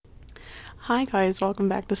Hi guys, welcome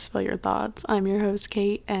back to Spill Your Thoughts. I'm your host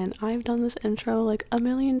Kate, and I've done this intro like a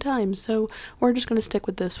million times, so we're just going to stick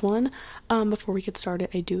with this one. Before we get started,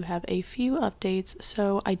 I do have a few updates.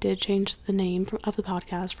 So I did change the name of the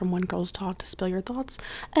podcast from When Girls Talk to Spill Your Thoughts,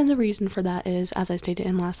 and the reason for that is, as I stated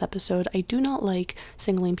in last episode, I do not like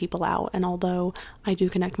singling people out, and although I do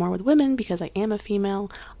connect more with women because I am a female,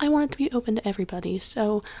 I want it to be open to everybody.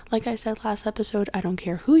 So like I said last episode, I don't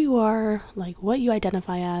care who you are, like what you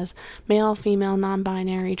identify as, male, female,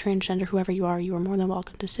 non-binary, transgender, whoever you are more than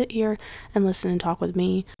welcome to sit here and listen and talk with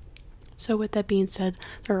me. So with that being said,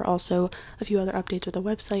 there are also a few other updates with the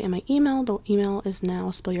website and my email. The email is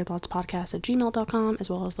now spillyourthoughtspodcast@gmail.com, as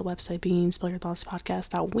well as the website being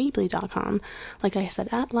spillyourthoughtspodcast.weebly.com. Like I said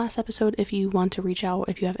at last episode, if you want to reach out,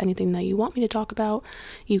 if you have anything that you want me to talk about,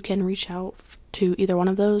 you can reach out to either one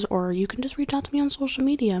of those, or you can just reach out to me on social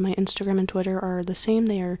media. My Instagram and Twitter are the same.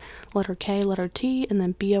 They are letter K, letter T, and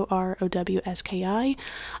then BOROWSKI.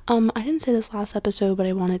 I didn't say this last episode, but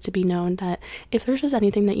I want it to be known that if there's just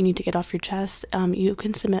anything that you need to get off your chest, you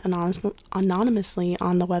can submit anonymously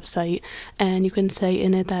on the website, and you can say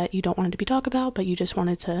in it that you don't want it to be talked about, but you just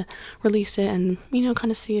wanted to release it and, kind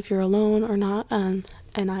of see if you're alone or not, and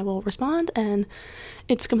I will respond, and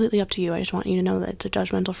it's completely up to you. I just want you to know that it's a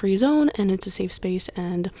judgmental free zone and it's a safe space,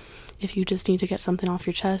 and if you just need to get something off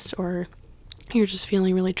your chest, or you're just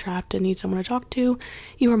feeling really trapped and need someone to talk to,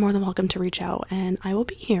 you are more than welcome to reach out, and I will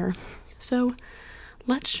be here. So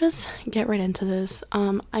let's just get right into this.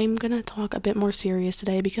 I'm gonna talk a bit more serious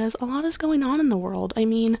today because a lot is going on in the world. I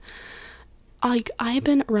mean, I've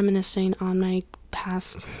been reminiscing on my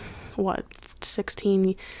past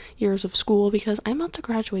 16 years of school, because I'm about to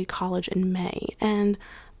graduate college in May, and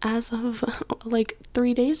as of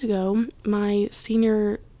 3 days ago, my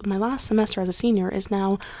last semester as a senior is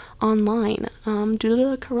now online due to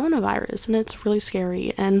the coronavirus, and it's really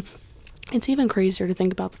scary. And it's even crazier to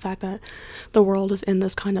think about the fact that the world is in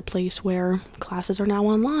this kind of place where classes are now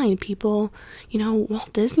online. People,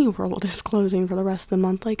 Walt Disney World is closing for the rest of the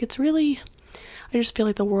month. I just feel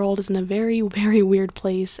like the world is in a very, very weird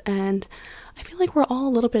place, and I feel like we're all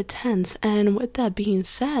a little bit tense. And with that being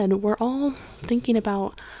said, we're all thinking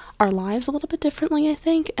about our lives a little bit differently, I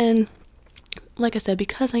think. And like I said,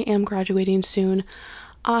 because I am graduating soon,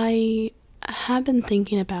 I have been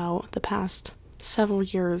thinking about the past several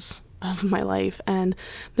years of my life, and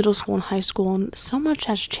middle school and high school, and so much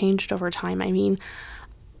has changed over time. I mean,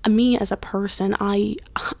 me as a person,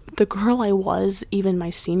 the girl I was even my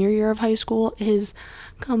senior year of high school is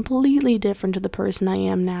completely different to the person I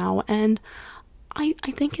am now, and I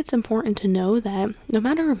think it's important to know that no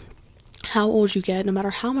matter how old you get, no matter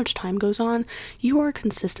how much time goes on, you are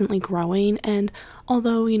consistently growing. And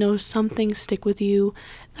although, some things stick with you,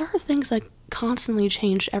 there are things that constantly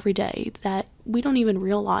change every day that we don't even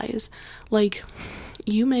realize. Like,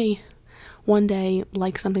 you may one day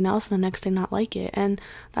like something else and the next day not like it, and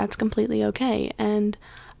that's completely okay. And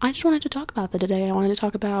I just wanted to talk about that today. I wanted to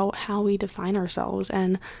talk about how we define ourselves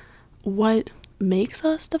and what makes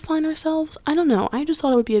us define ourselves. I don't know. I just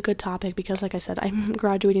thought it would be a good topic because, like I said, I'm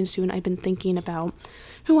graduating soon. I've been thinking about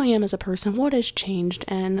who I am as a person, what has changed,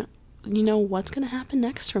 and what's going to happen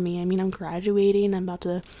next for me. I mean, I'm graduating, I'm about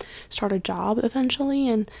to start a job eventually,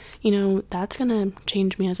 and, that's going to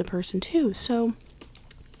change me as a person too. So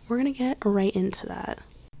we're going to get right into that.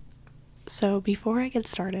 So before I get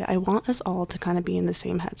started, I want us all to kind of be in the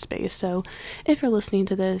same headspace. So if you're listening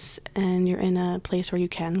to this and you're in a place where you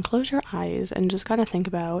can, close your eyes and just kind of think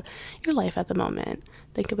about your life at the moment.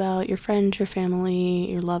 Think about your friends, your family,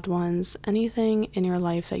 your loved ones, anything in your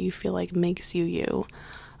life that you feel like makes you you.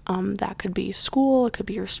 That could be school, it could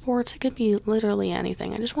be your sports, it could be literally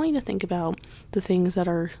anything. I just want you to think about the things that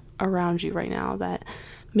are around you right now that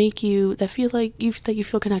make you, that feel like you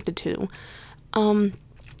feel connected to.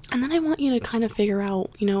 And then I want you to kind of figure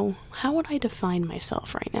out, how would I define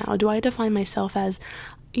myself right now? Do I define myself as,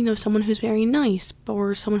 someone who's very nice,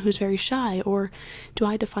 or someone who's very shy? Or do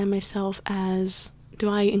I define myself as, do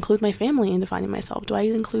I include my family in defining myself? Do I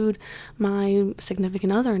include my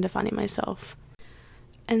significant other in defining myself?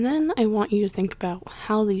 And then I want you to think about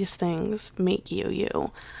how these things make you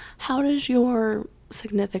you. How does your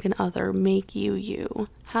significant other make you you?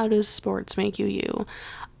 How does sports make you you?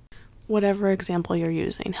 Whatever example you're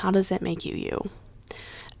using, how does it make you you?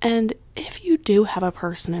 And if you do have a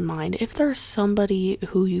person in mind, if there's somebody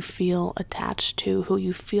who you feel attached to, who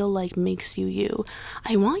you feel like makes you you,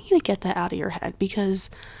 I want you to get that out of your head, because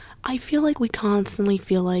I feel like we constantly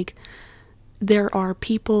feel like there are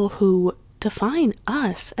people who define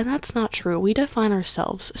us, and that's not true. We define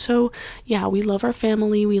ourselves. So yeah, we love our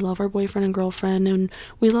family, we love our boyfriend and girlfriend, and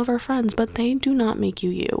we love our friends, but they do not make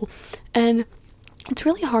you. And it's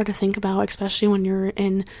really hard to think about, especially when you're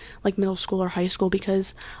in like middle school or high school,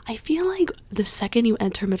 because I feel like the second you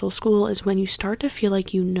enter middle school is when you start to feel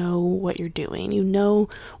like you know what you're doing, you know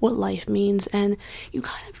what life means, and you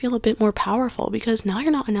kind of feel a bit more powerful because now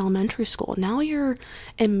you're not in elementary school. Now you're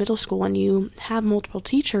in middle school and you have multiple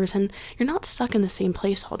teachers and you're not stuck in the same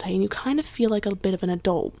place all day, and you kind of feel like a bit of an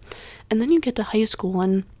adult. And then you get to high school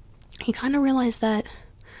and you kind of realize that,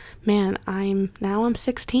 man, I'm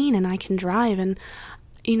 16 and I can drive, and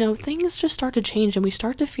things just start to change and we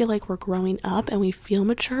start to feel like we're growing up and we feel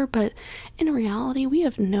mature, but in reality we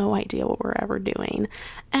have no idea what we're ever doing.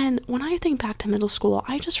 And when I think back to middle school,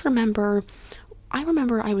 I remember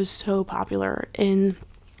I was so popular in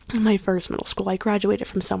my first middle school. I graduated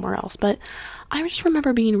from somewhere else, but I just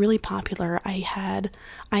remember being really popular.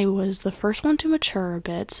 I was the first one to mature a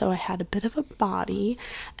bit, so I had a bit of a body,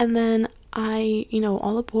 and then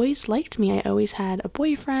all the boys liked me. I always had a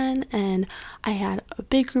boyfriend and I had a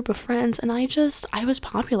big group of friends, and I was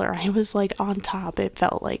popular. I was like on top, it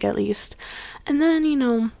felt like, at least. And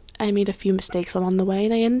then, I made a few mistakes along the way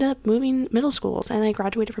and I ended up moving middle schools and I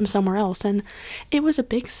graduated from somewhere else, and it was a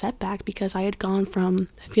big setback because I had gone from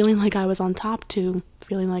feeling like I was on top to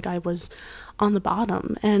feeling like I was on the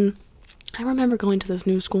bottom. And I remember going to this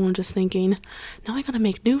new school and just thinking, now I gotta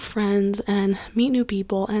make new friends and meet new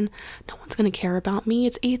people, and no one's gonna care about me.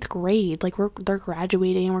 It's 8th grade, like they're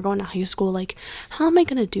graduating and we're going to high school, like how am I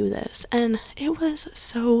gonna do this? And it was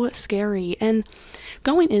so scary. And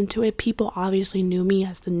going into it, people obviously knew me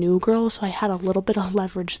as the new girl, so I had a little bit of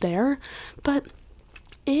leverage there, but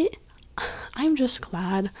I'm just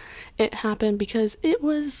glad it happened because it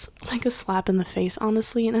was like a slap in the face,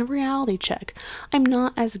 honestly, and a reality check. I'm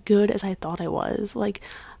not as good as I thought I was. Like,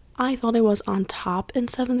 I thought I was on top in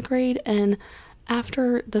 7th grade, and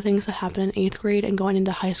after the things that happened in 8th grade and going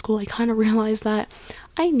into high school, I kind of realized that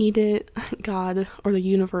I needed God or the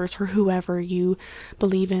universe or whoever you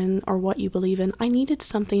believe in or what you believe in. I needed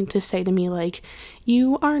something to say to me like,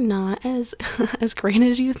 you are not as great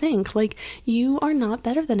as you think. Like, you are not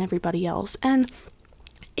better than everybody else. And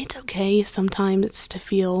it's okay sometimes to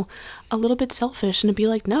feel a little bit selfish and to be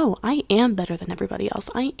like, no, I am better than everybody else.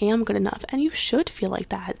 I am good enough. And you should feel like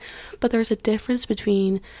that. But there's a difference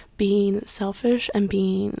between being selfish and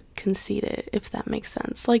being conceited, if that makes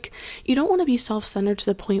sense. Like, you don't want to be self-centered to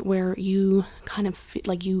the point where you kind of feel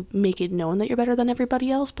like you make it known that you're better than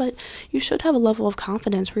everybody else, but you should have a level of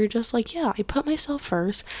confidence where you're just like, yeah, I put myself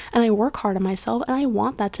first and I work hard on myself and I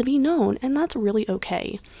want that to be known, and that's really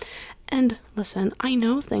okay. And listen, I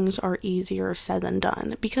know things are easier said than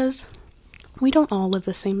done because we don't all live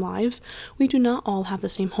the same lives. We do not all have the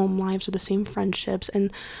same home lives or the same friendships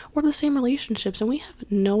or the same relationships, and we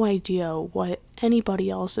have no idea what anybody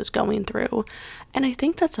else is going through. And I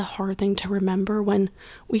think that's a hard thing to remember when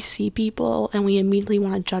we see people and we immediately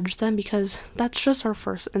want to judge them, because that's just our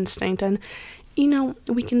first instinct. And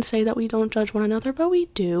we can say that we don't judge one another, but we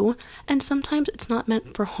do. And sometimes it's not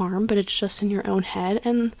meant for harm, but it's just in your own head.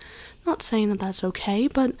 And not saying that that's okay,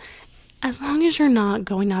 but as long as you're not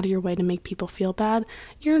going out of your way to make people feel bad,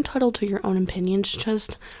 you're entitled to your own opinions.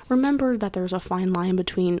 Just remember that there's a fine line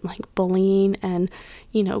between like bullying and,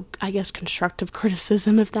 I guess constructive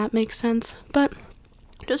criticism, if that makes sense. But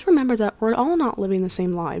just remember that we're all not living the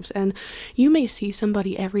same lives, and you may see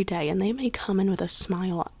somebody every day and they may come in with a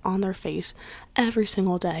smile on their face every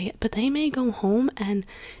single day, but they may go home and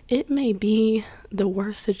it may be the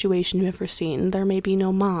worst situation you've ever seen. There may be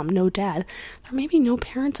no mom, no dad, there may be no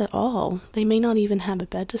parents at all. They may not even have a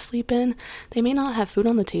bed to sleep in. They may not have food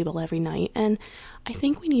on the table every night. And I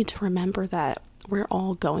think we need to remember that we're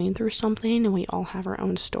all going through something and we all have our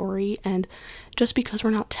own story, and just because we're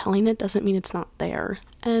not telling it doesn't mean it's not there.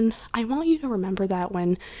 And I want you to remember that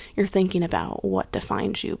when you're thinking about what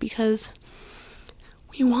defines you, because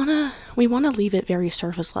we want to leave it very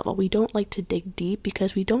surface level. We don't like to dig deep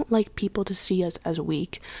because we don't like people to see us as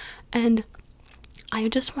weak. And I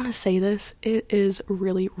just want to say this, it is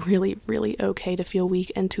really, really, really okay to feel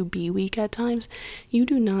weak and to be weak at times. You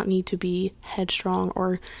do not need to be headstrong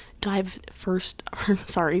or dive headfirst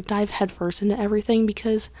into everything,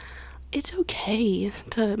 because it's okay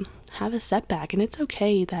to have a setback, and it's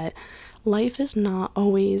okay that life is not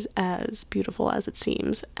always as beautiful as it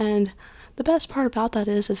seems. And the best part about that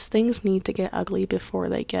is things need to get ugly before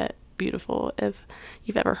they get beautiful, if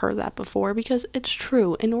you've ever heard that before, because it's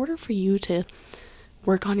true. In order for you to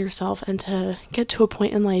work on yourself and to get to a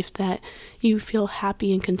point in life that you feel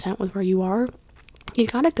happy and content with where you are, you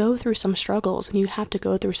gotta go through some struggles and you have to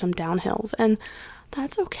go through some downhills, and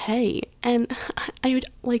that's okay. And I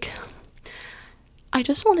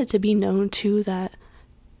just want it to be known too that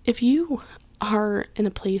if you are in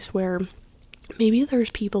a place where maybe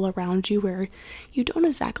there's people around you where you don't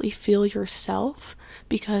exactly feel yourself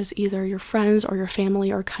because either your friends or your family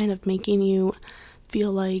are kind of making you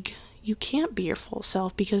feel like you can't be your full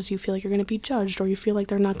self because you feel like you're going to be judged, or you feel like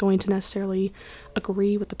they're not going to necessarily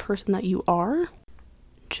agree with the person that you are,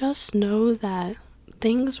 just know that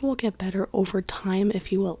things will get better over time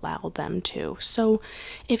if you allow them to. So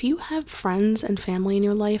if you have friends and family in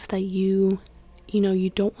your life that you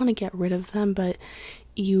don't want to get rid of them, but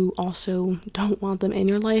you also don't want them in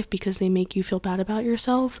your life because they make you feel bad about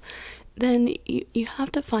yourself, then you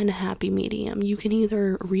have to find a happy medium. You can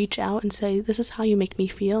either reach out and say, this is how you make me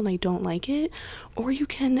feel and I don't like it, or you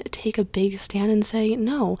can take a big stand and say,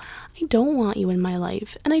 no, I don't want you in my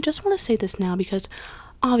life. And I just want to say this now because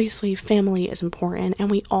obviously family is important,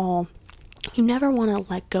 and you never want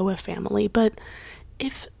to let go of family, but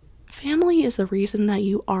if family is the reason that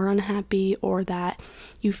you are unhappy, or that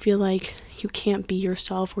you feel like you can't be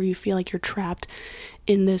yourself, or you feel like you're trapped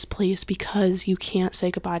in this place because you can't say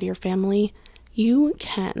goodbye to your family, you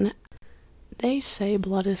can. They say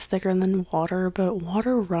blood is thicker than water, but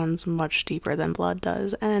water runs much deeper than blood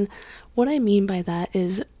does. And what I mean by that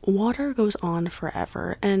is water goes on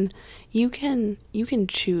forever, and you can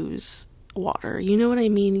choose water. You know what I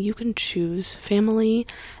mean? You can choose family,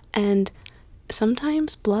 and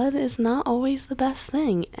sometimes blood is not always the best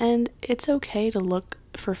thing, and it's okay to look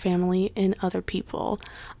for family in other people.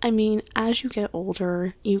 I mean, as you get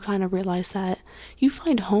older, you kind of realize that you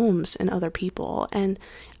find homes in other people, and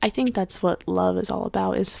I think that's what love is all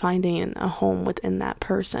about, is finding a home within that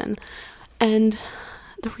person. And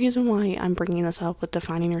the reason why I'm bringing this up with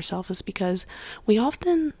defining yourself is because we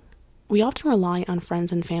often rely on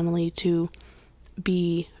friends and family to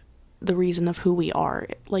be the reason of who we are.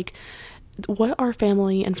 Like, what our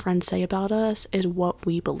family and friends say about us is what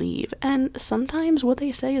we believe, and sometimes what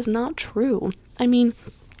they say is not true. I mean,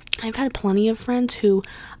 I've had plenty of friends who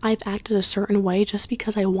I've acted a certain way just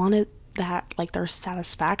because I wanted that, like, their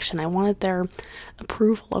satisfaction. I wanted their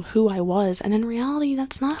approval of who I was, and in reality,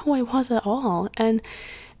 that's not who I was at all. And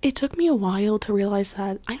it took me a while to realize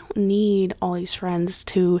that I don't need all these friends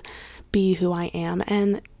to be who I am.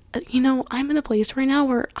 And I'm in a place right now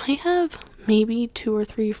where I have maybe 2 or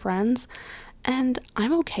 3 friends, and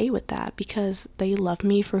I'm okay with that because they love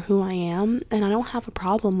me for who I am, and I don't have a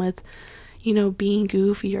problem with, being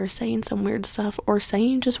goofy or saying some weird stuff or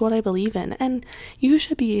saying just what I believe in, and you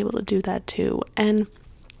should be able to do that too. And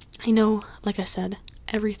I know, like I said,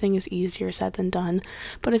 everything is easier said than done,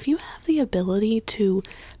 but if you have the ability to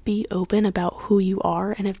be open about who you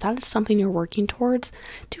are, and if that is something you're working towards,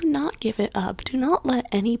 do not give it up. Do not let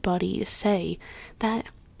anybody say that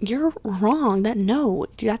you're wrong, that no,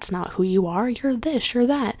 that's not who you are, you're this, you're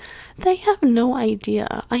that. They have no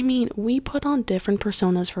idea. I mean, we put on different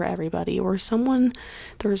personas for everybody, or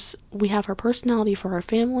we have our personality for our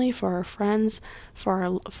family, for our friends,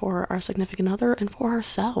 for our significant other, and for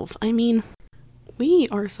ourselves. I mean, we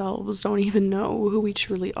ourselves don't even know who we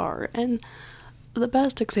truly are. And the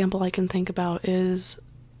best example I can think about is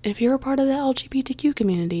if you're a part of the LGBTQ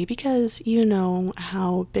community, because you know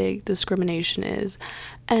how big discrimination is,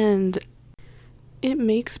 and it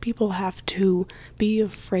makes people have to be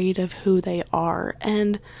afraid of who they are.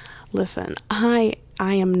 And listen, I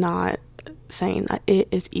am not saying that it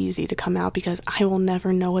is easy to come out, because I will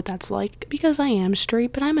never know what that's like, because I am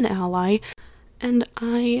straight, but I'm an ally. And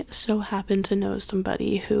I so happen to know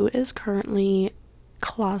somebody who is currently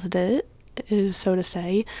closeted, so to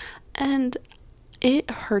say, and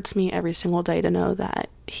it hurts me every single day to know that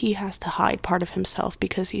he has to hide part of himself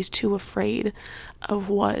because he's too afraid of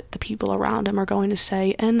what the people around him are going to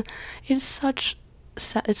say. And it's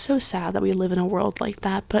so sad that we live in a world like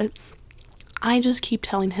that, but I just keep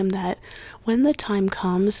telling him that when the time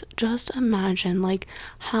comes, just imagine like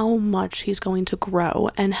how much he's going to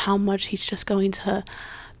grow and how much he's just going to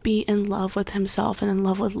be in love with himself and in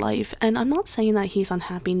love with life. And I'm not saying that he's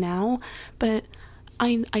unhappy now, but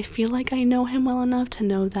I feel like I know him well enough to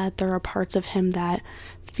know that there are parts of him that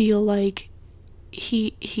feel like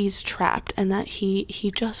he's trapped, and that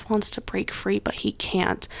he just wants to break free, but he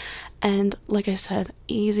can't. And like I said,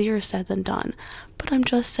 easier said than done. But I'm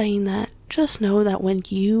just saying that just know that when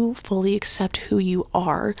you fully accept who you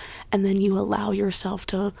are, and then you allow yourself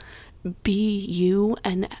to be you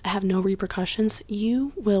and have no repercussions,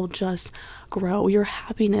 you will just grow. Your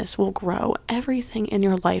happiness will grow. Everything in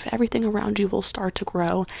your life, everything around you will start to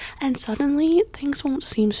grow, and suddenly things won't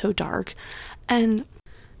seem so dark. And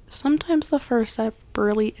sometimes the first step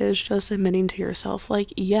really is just admitting to yourself,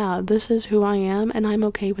 like, yeah, this is who I am and I'm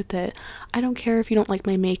okay with it. I don't care if you don't like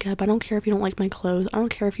my makeup. I don't care if you don't like my clothes. I don't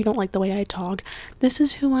care if you don't like the way I talk. This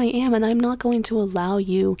is who I am, and I'm not going to allow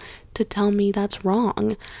you to tell me that's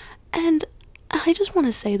wrong. And I just want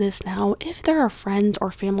to say this now. If there are friends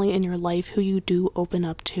or family in your life who you do open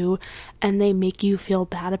up to and they make you feel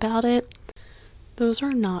bad about it, those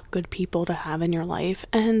are not good people to have in your life.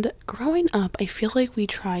 And growing up, I feel like we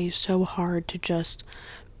try so hard to just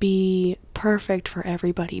be perfect for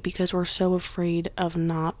everybody because we're so afraid of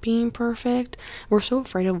not being perfect. We're so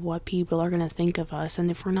afraid of what people are going to think of us.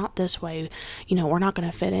 And if we're not this way, we're not going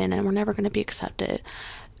to fit in and we're never going to be accepted.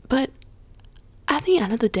 But at the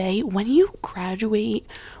end of the day, when you graduate,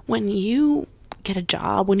 when you get a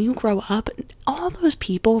job, when you grow up, all those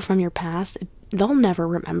people from your past, they'll never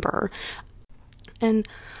remember. And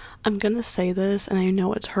I'm gonna say this, and I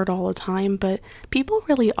know it's heard all the time, but people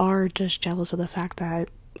really are just jealous of the fact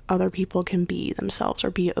that other people can be themselves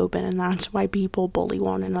or be open, and that's why people bully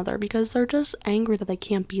one another, because they're just angry that they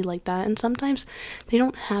can't be like that, and sometimes they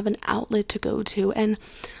don't have an outlet to go to. And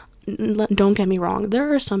don't get me wrong,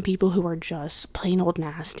 there are some people who are just plain old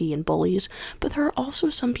nasty and bullies, but there are also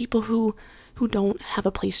some people who don't have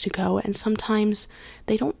a place to go, and sometimes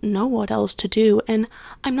they don't know what else to do. And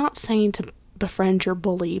I'm not saying to befriend your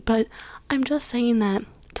bully, but I'm just saying that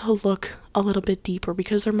to look a little bit deeper,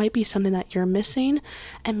 because there might be something that you're missing,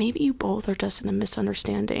 and maybe you both are just in a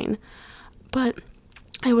misunderstanding. But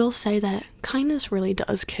I will say that kindness really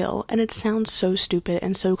does kill, and it sounds so stupid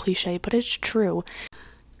and so cliche, but it's true.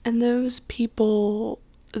 And those people,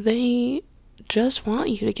 they just want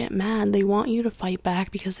you to get mad. They want you to fight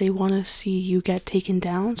back because they want to see you get taken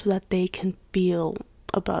down so that they can feel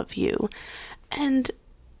above you. And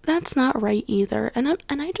that's not right either. And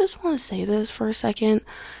I just want to say this for a second.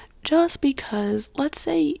 Just because, let's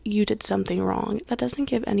say you did something wrong, that doesn't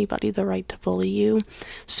give anybody the right to bully you.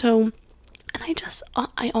 So, and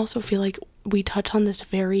I also feel like we touch on this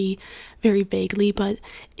very, very vaguely, but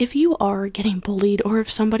if you are getting bullied or if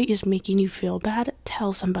somebody is making you feel bad,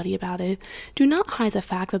 tell somebody about it. Do not hide the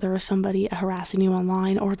fact that there is somebody harassing you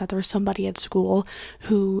online, or that there's somebody at school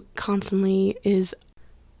who constantly is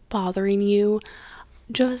bothering you.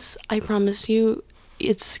 I promise you,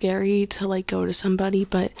 it's scary to go to somebody,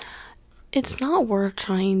 but it's not worth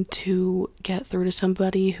trying to get through to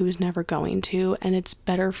somebody who's never going to, and it's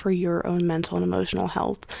better for your own mental and emotional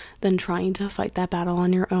health than trying to fight that battle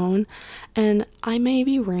on your own. And I may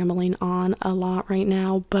be rambling on a lot right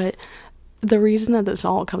now, but the reason that this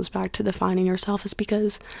all comes back to defining yourself is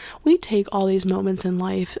because we take all these moments in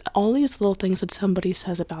life, all these little things that somebody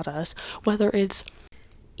says about us, whether it's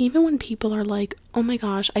even when people are like, oh my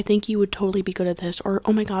gosh, I think you would totally be good at this, or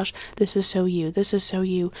oh my gosh, this is so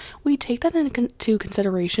you, we take that into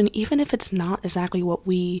consideration, even if it's not exactly what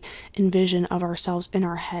we envision of ourselves in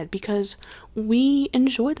our head, because we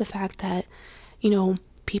enjoy the fact that,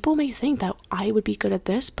 people may think that I would be good at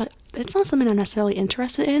this, but it's not something I'm necessarily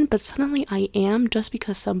interested in, but suddenly I am, just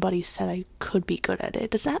because somebody said I could be good at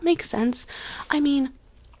it. Does that make sense? I mean,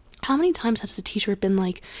 how many times has the teacher been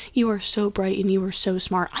like, you are so bright and you are so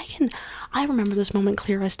smart? I remember this moment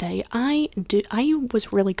clear as day. I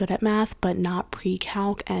was really good at math, but not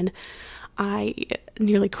pre-calc, and I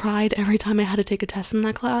nearly cried every time I had to take a test in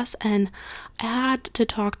that class, and I had to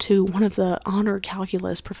talk to one of the honor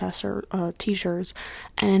calculus teachers,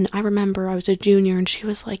 and I remember I was a junior, and she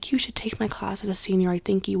was like, you should take my class as a senior, I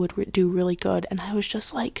think you would do really good. And I was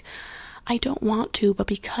just like, I don't want to, but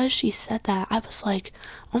because she said that, I was like,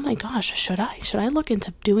 oh my gosh, should I look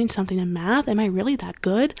into doing something in math? Am I really that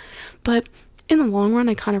good? But in the long run,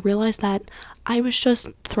 I kind of realized that I was just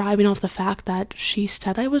thriving off the fact that she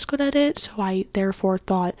said I was good at it, so I therefore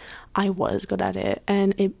thought I was good at it,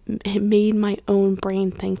 and it made my own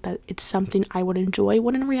brain think that it's something I would enjoy,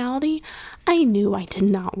 when in reality, I knew I did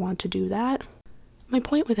not want to do that. My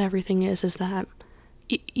point with everything is that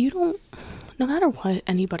you don't, no matter what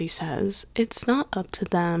anybody says, it's not up to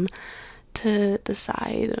them to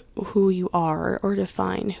decide who you are or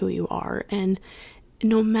define who you are. And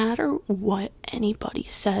no matter what anybody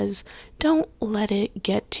says, don't let it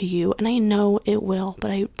get to you. And I know it will,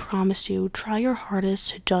 but I promise you, try your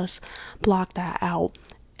hardest to just block that out.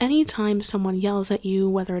 Anytime someone yells at you,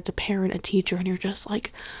 whether it's a parent, a teacher, and you're just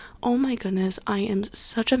like, oh my goodness, I am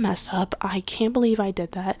such a mess up, I can't believe I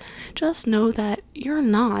did that, just know that you're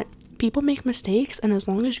not. People make mistakes, and as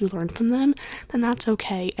long as you learn from them, then that's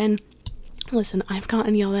okay. And Listen, I've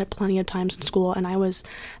gotten yelled at plenty of times in school, and I was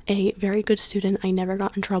a very good student. I never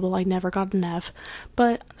got in trouble. I never got an F.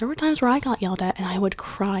 But there were times where I got yelled at, and I would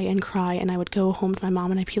cry, and I would go home to my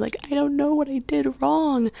mom, and I'd be like, I don't know what I did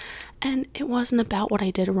wrong. And it wasn't about what I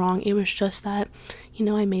did wrong. It was just that,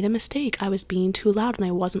 I made a mistake. I was being too loud, and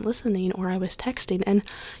I wasn't listening, or I was texting. And,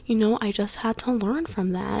 I just had to learn from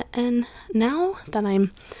that. And now that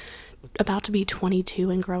I'm about to be 22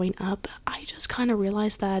 and growing up, I just kind of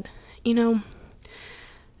realized that, no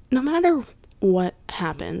matter what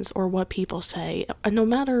happens or what people say, no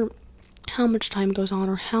matter how much time goes on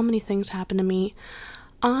or how many things happen to me,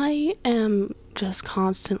 I am just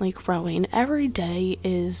constantly growing. Every day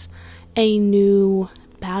is a new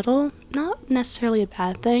battle. Not necessarily a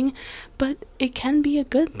bad thing, but it can be a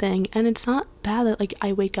good thing. And it's not bad that,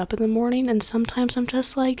 I wake up in the morning and sometimes I'm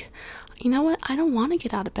just like, you know what, I don't want to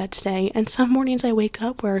get out of bed today. And some mornings I wake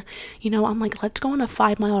up where, I'm like, let's go on a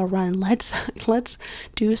 5-mile run. Let's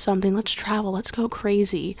do something. Let's travel. Let's go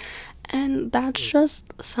crazy. And that's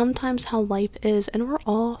just sometimes how life is. And we're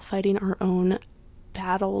all fighting our own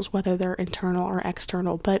battles, whether they're internal or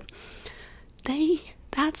external. But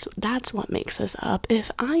that's what makes us up.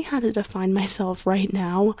 If I had to define myself right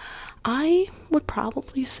now, I would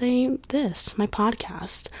probably say this, my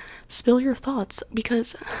podcast, Spill Your Thoughts,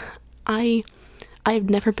 because I've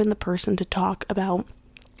never been the person to talk about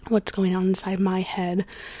what's going on inside my head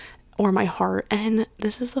or my heart, and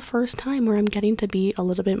this is the first time where I'm getting to be a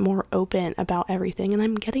little bit more open about everything, and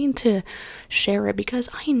I'm getting to share it because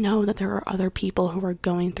I know that there are other people who are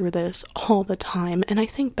going through this all the time. And I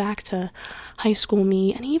think back to high school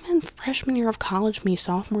me, and even freshman year of college me,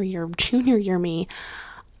 sophomore year, junior year me.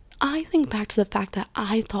 I think back to the fact that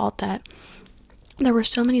I thought that there were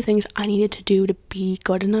so many things I needed to do to be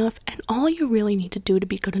good enough, and all you really need to do to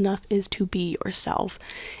be good enough is to be yourself.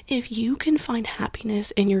 If you can find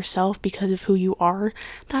happiness in yourself because of who you are,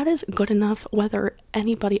 that is good enough, whether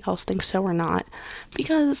anybody else thinks so or not.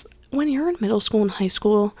 Because when you're in middle school and high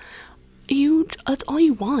school, that's all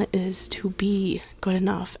you want is to be good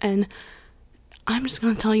enough. And I'm just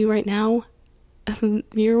gonna tell you right now,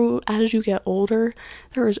 as you get older,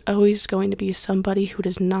 there is always going to be somebody who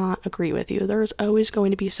does not agree with you. There is always going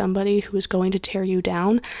to be somebody who is going to tear you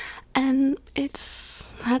down, and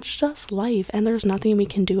that's just life, and there's nothing we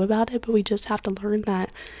can do about it, but we just have to learn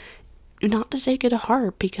that not to take it to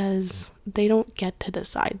heart, because they don't get to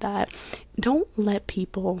decide that. Don't let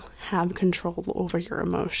people have control over your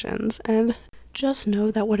emotions, and just know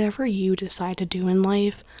that whatever you decide to do in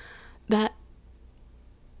life, that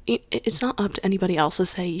it's not up to anybody else to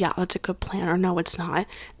say, yeah, that's a good plan, or no, it's not.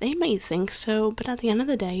 They may think so, but at the end of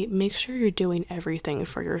the day, make sure you're doing everything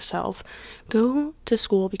for yourself. Go to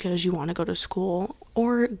school because you want to go to school,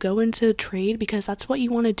 or go into trade because that's what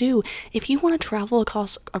you want to do. If you want to travel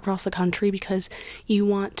across the country because you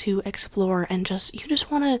want to explore and you just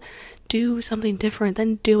want to do something different,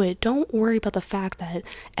 then do it. Don't worry about the fact that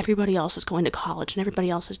everybody else is going to college and everybody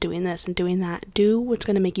else is doing this and doing that. Do what's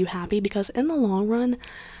going to make you happy, because in the long run,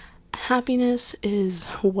 happiness is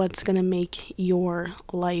what's going to make your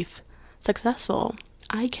life successful.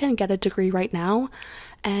 I can get a degree right now,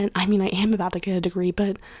 and I am about to get a degree,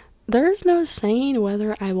 but there's no saying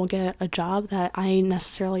whether I will get a job that I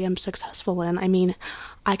necessarily am successful in.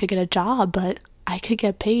 I could get a job, but I could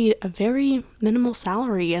get paid a very minimal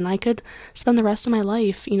salary, and I could spend the rest of my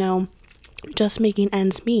life, just making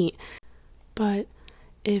ends meet. But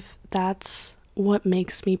if that's what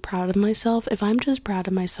makes me proud of myself, if I'm just proud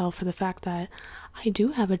of myself for the fact that I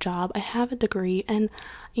do have a job, I have a degree, and,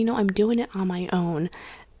 I'm doing it on my own,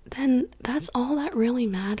 then that's all that really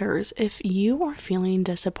matters. If you are feeling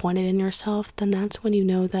disappointed in yourself, then that's when you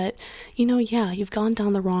know that, yeah, you've gone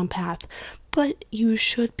down the wrong path. But you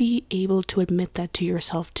should be able to admit that to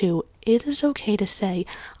yourself too. It is okay to say,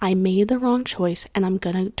 I made the wrong choice and I'm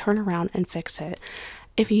gonna turn around and fix it.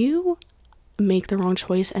 If you make the wrong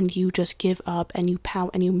choice and you just give up and you pout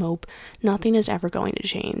and you mope, nothing is ever going to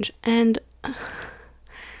change. And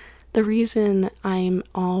the reason I'm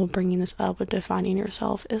all bringing this up with defining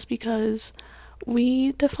yourself is because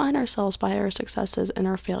we define ourselves by our successes and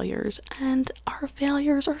our failures, and our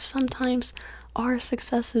failures are sometimes our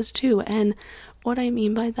successes too. And what I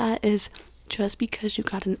mean by that is, just because you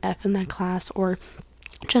got an F in that class, or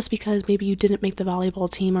just because maybe you didn't make the volleyball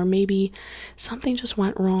team, or maybe something just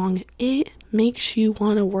went wrong, it makes you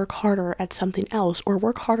want to work harder at something else, or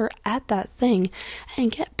work harder at that thing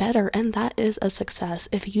and get better. And that is a success.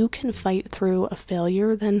 If you can fight through a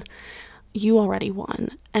failure, then you already won.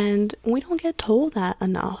 And we don't get told that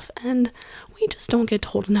enough. And we just don't get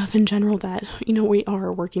told enough in general that, we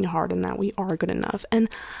are working hard and that we are good enough.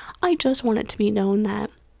 And I just want it to be known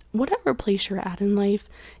that whatever place you're at in life,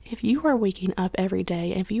 if you are waking up every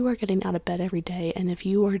day, if you are getting out of bed every day, and if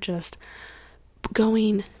you are just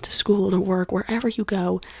going to school, to work, wherever you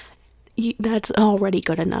go, that's already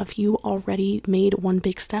good enough. You already made one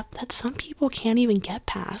big step that some people can't even get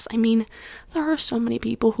past. I mean, there are so many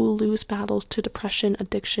people who lose battles to depression,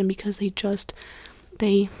 addiction, because they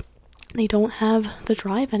don't have the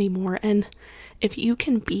drive anymore. And if you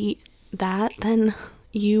can beat that, then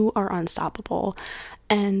you are unstoppable.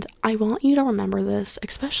 And I want you to remember this,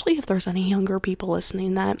 especially if there's any younger people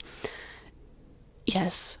listening, that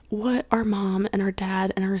yes, what our mom and our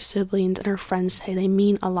dad and our siblings and our friends say, they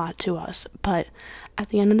mean a lot to us. But at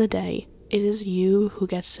the end of the day, it is you who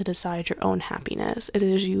gets to decide your own happiness. It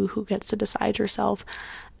is you who gets to decide yourself.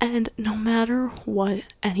 And no matter what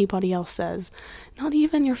anybody else says, not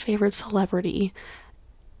even your favorite celebrity,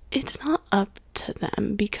 it's not up to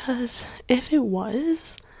them, because if it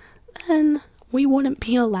was, then we wouldn't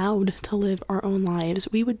be allowed to live our own lives.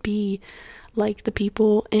 We would be like the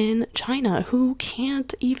people in China who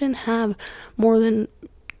can't even have more than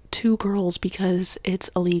 2 girls because it's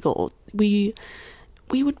illegal. We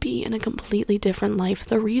would be in a completely different life.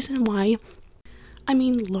 The reason why, I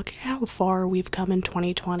mean, look at how far we've come in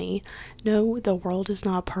 2020. No, the world is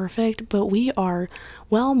not perfect, but we are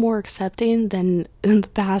well more accepting than the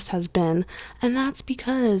past has been. And that's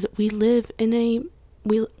because we live in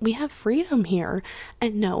we have freedom here.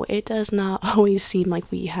 And no, it does not always seem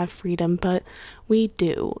like we have freedom, but we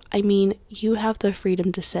do. I mean, you have the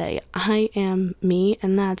freedom to say, I am me,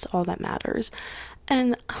 and that's all that matters.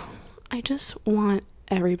 And I just want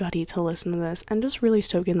everybody to listen to this and just really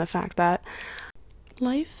soak in the fact that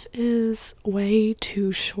life is way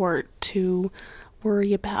too short to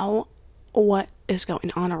worry about what is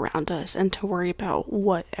going on around us and to worry about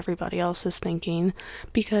what everybody else is thinking,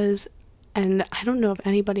 because, and I don't know if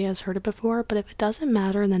anybody has heard it before, but if it doesn't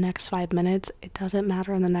matter in the next 5 minutes, it doesn't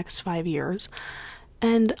matter in the next 5 years.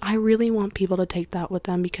 And I really want people to take that with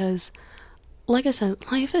them, because like I said,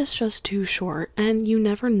 life is just too short, and you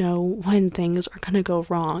never know when things are gonna go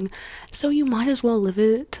wrong. So you might as well live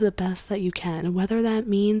it to the best that you can, whether that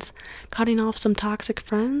means cutting off some toxic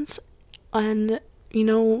friends and,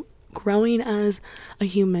 growing as a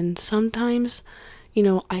human. Sometimes,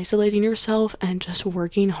 isolating yourself and just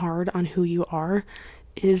working hard on who you are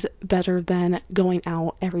is better than going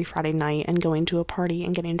out every Friday night and going to a party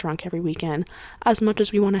and getting drunk every weekend. As much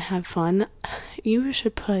as we want to have fun, you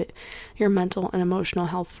should put your mental and emotional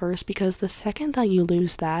health first, because the second that you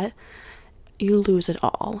lose that, you lose it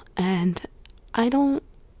all. And I don't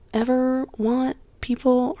ever want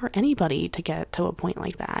people or anybody to get to a point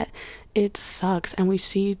like that. It sucks, and we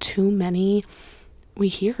hear too many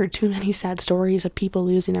sad stories of people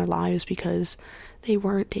losing their lives because they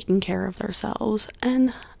weren't taking care of themselves.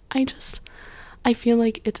 And I feel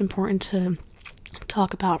like it's important to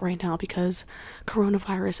talk about right now, because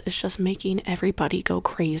coronavirus is just making everybody go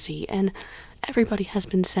crazy, and everybody has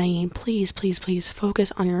been saying, please, please, please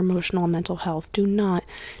focus on your emotional and mental health. Do not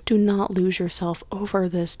lose yourself over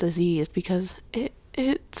this disease, because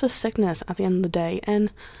it's a sickness at the end of the day.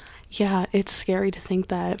 And yeah, it's scary to think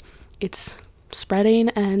that it's spreading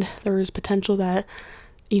and there's potential that,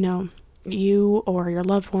 you or your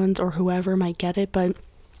loved ones or whoever might get it, but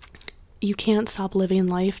you can't stop living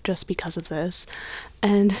life just because of this.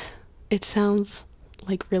 And it sounds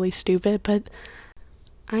like really stupid, but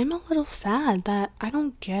I'm a little sad that I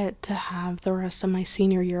don't get to have the rest of my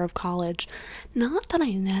senior year of college. Not that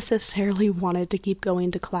I necessarily wanted to keep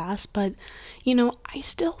going to class, but, I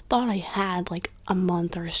still thought I had like a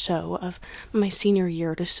month or so of my senior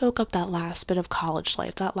year to soak up that last bit of college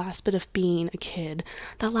life, that last bit of being a kid,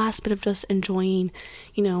 that last bit of just enjoying,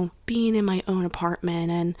 being in my own apartment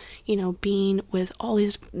and, being with all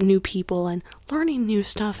these new people and learning new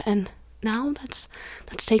stuff. And now that's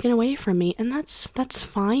taken away from me, and that's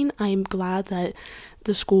fine. I'm glad that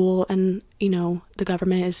the school and, the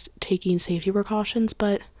government is taking safety precautions,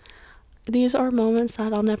 but these are moments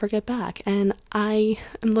that I'll never get back. And I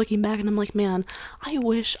am looking back and I'm like, man, I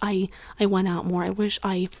wish I went out more. I wish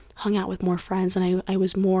I hung out with more friends, and I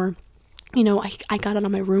was more, I got out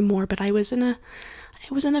of my room more, but I was in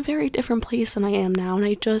a very different place than I am now. And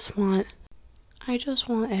I just want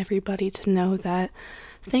everybody to know that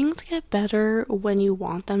things get better when you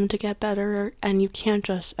want them to get better, and you can't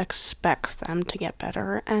just expect them to get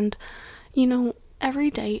better. And,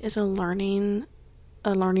 every day is a learning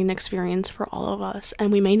a learning experience for all of us,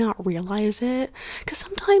 and we may not realize it, because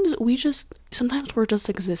sometimes we're just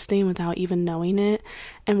existing without even knowing it.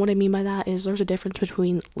 And what I mean by that is there's a difference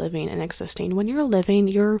between living and existing. When you're living,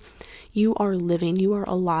 you are living, you are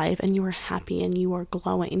alive, and you are happy, and you are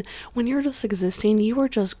glowing. When you're just existing, you are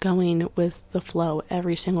just going with the flow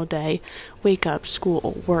every single day. Wake up,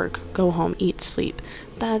 school, work, go home, eat, sleep.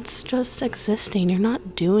 That's just existing. You're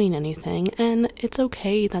not doing anything, and it's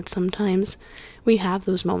okay that sometimes we have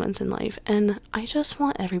those moments in life. And I just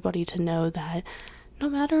want everybody to know that no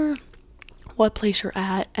matter what place you're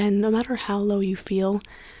at, and no matter how low you feel,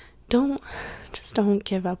 don't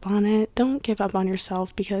give up on it. Don't give up on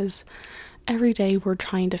yourself, because every day we're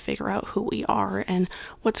trying to figure out who we are and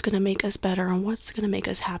what's going to make us better and what's going to make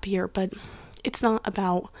us happier. But it's not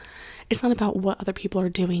about what other people are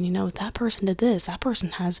doing. You know, that person did this, that person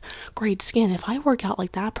has great skin, if I work out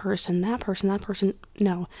like that person,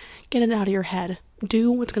 no, get it out of your head.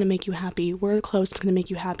 Do what's going to make you happy. Wear the clothes that's going to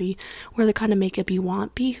make you happy. Wear the kind of makeup you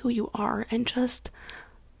want. Be who you are, and just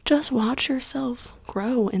watch yourself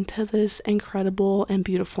grow into this incredible and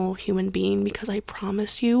beautiful human being, because I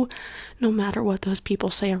promise you, no matter what those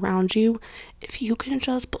people say around you, if you can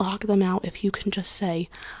just block them out, if you can just say,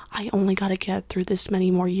 I only got to get through this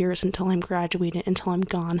many more years until I'm graduated, until I'm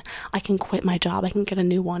gone, I can quit my job, I can get a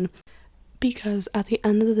new one. Because at the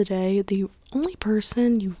end of the day, the only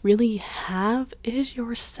person you really have is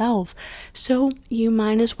yourself. So you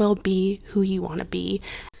might as well be who you want to be.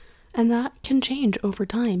 And that can change over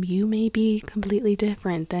time. You may be completely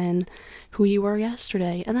different than who you were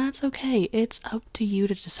yesterday, and that's okay. It's up to you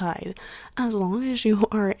to decide. As long as you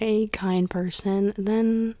are a kind person,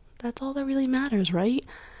 then that's all that really matters, right?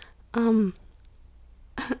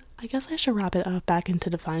 I guess I should wrap it up back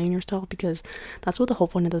into defining yourself, because that's what the whole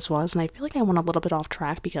point of this was, and I feel like I went a little bit off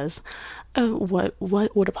track, because what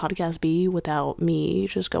would a podcast be without me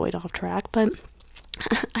just going off track? But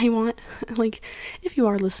I want, like, if you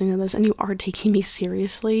are listening to this and you are taking me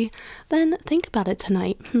seriously, then think about it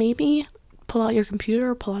tonight. Maybe pull out your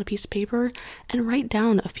computer, pull out a piece of paper, and write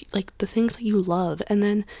down a few, like, the things that you love, and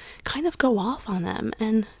then kind of go off on them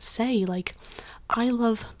and say, like, I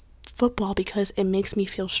love football because it makes me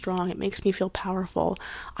feel strong, it makes me feel powerful.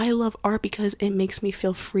 I love art because it makes me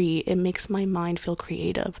feel free, it makes my mind feel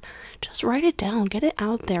creative. Just write it down, get it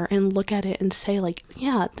out there, and look at it and say, like,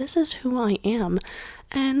 yeah, this is who I am,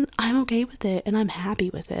 and I'm okay with it, and I'm happy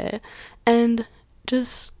with it. And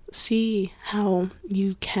just see how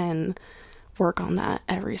you can work on that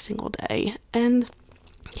every single day. And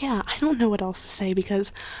yeah, I don't know what else to say,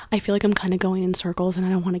 because I feel like I'm kind of going in circles and I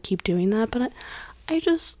don't want to keep doing that, but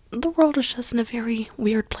the world is just in a very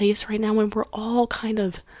weird place right now, and we're all kind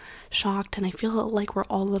of shocked, and I feel like we're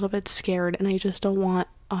all a little bit scared, and I just don't want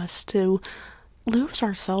us to lose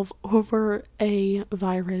ourselves over a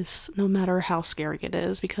virus, no matter how scary it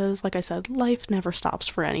is, because, like I said, life never stops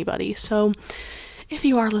for anybody. So if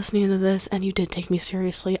you are listening to this and you did take me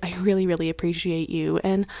seriously, I really, really appreciate you.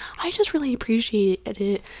 And I just really appreciated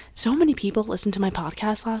it. So many people listened to my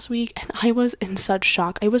podcast last week, and I was in such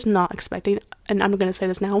shock. I was not expecting, and I'm going to say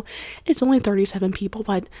this now, it's only 37 people,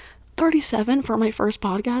 but 37 for my first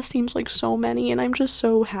podcast seems like so many, and I'm just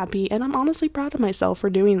so happy, and I'm honestly proud of myself for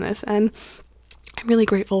doing this, and I'm really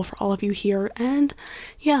grateful for all of you here. And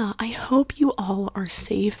yeah, I hope you all are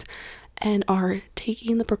safe and are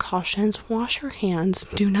taking the precautions. Wash your hands.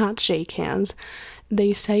 Do not shake hands.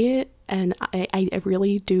 They say it, and I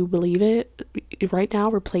really do believe it. Right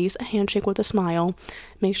now, replace a handshake with a smile.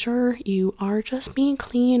 Make sure you are just being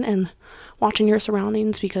clean and watching your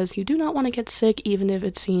surroundings, because you do not want to get sick, even if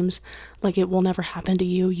it seems like it will never happen to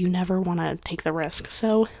you. You never want to take the risk.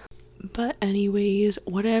 So, but anyways,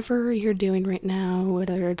 whatever you're doing right now,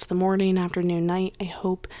 whether it's the morning, afternoon, night, I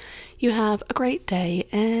hope you have a great day,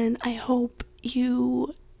 and I hope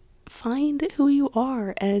you find who you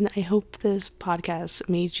are, and I hope this podcast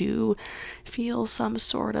made you feel some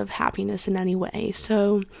sort of happiness in any way.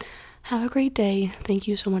 So have a great day. Thank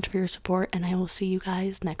you so much for your support, and I will see you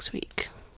guys next week.